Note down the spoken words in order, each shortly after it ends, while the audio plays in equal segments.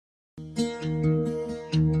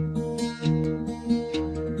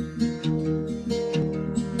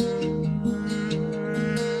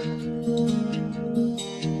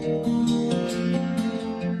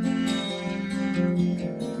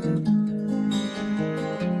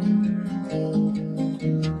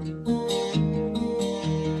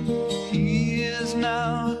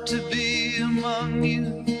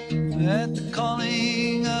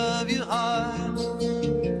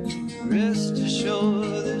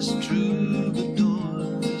endless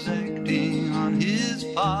troubadours acting on his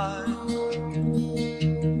part.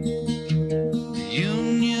 The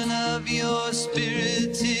union of your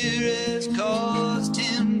spirits here has caused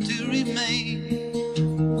him to remain.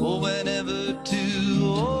 For whenever two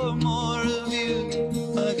or more of you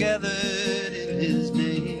are gathered in his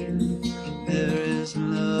name, there is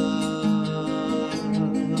love.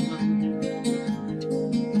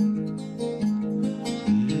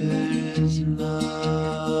 There is love.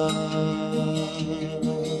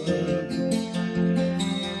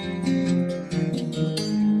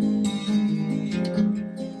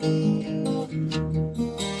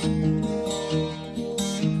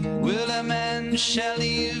 Will a man shall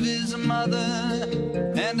leave his mother,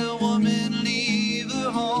 and a woman leave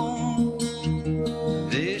her home?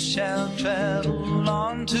 They shall travel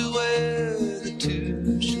on to where the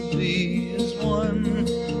two shall be as one,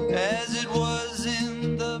 as it was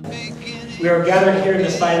in the beginning. We are gathered here in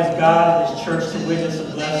the sight of God, His church, to witness the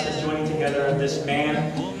blessed joining together of this man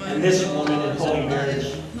and this woman in holy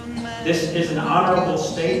marriage. This is an honorable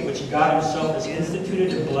state which God Himself has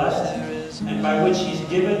instituted and blessed, and by which He's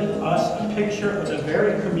given us a picture of the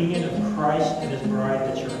very communion of Christ and His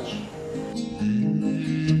bride, the church.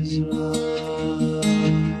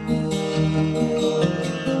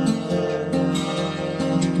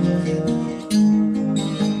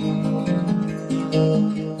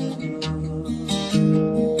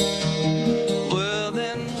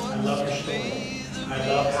 I love your story. I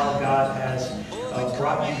love how God has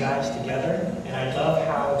brought you guys together, and I love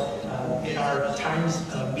how in our times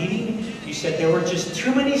of meeting, you said there were just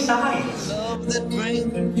too many sides. Love that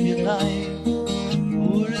brings you life,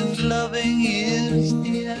 or if loving is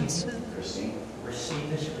the answer. Receive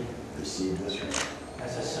this ring. Receive this ring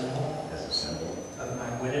As a symbol of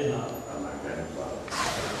my wedded love. my wedded love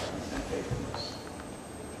and faithfulness.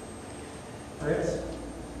 Fritz,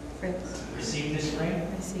 Receive receive this ring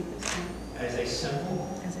this ring as a symbol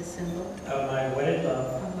as a symbol of my wedded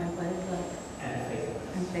love of my wedded love and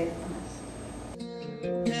faithfulness. and faithfulness.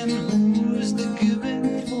 And who's the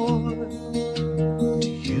giving for? Do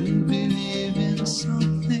you believe in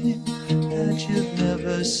something that you've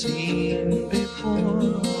never seen before?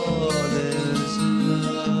 Oh, there's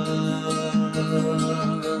love.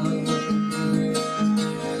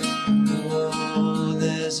 Oh,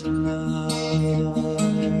 there's love.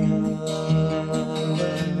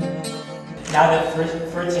 Now that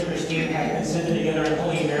Fritz and Christine have consented together in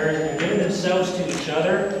holy marriage and given themselves to each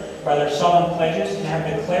other by their solemn pledges and have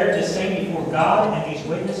declared the same before God and these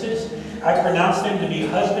witnesses, I pronounce them to be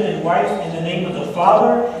husband and wife in the name of the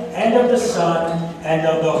Father, and of the Son, and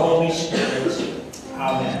of the Holy Spirit.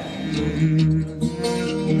 Amen.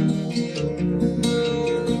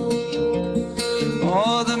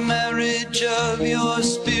 Oh, the marriage of your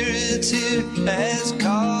spirits here has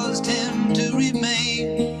caused him to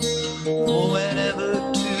remain. For whenever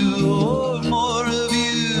two or more of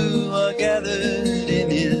you are gathered in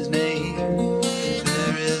his name,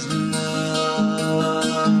 there is love.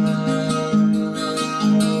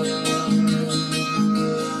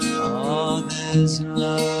 Oh, there's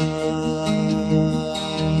love.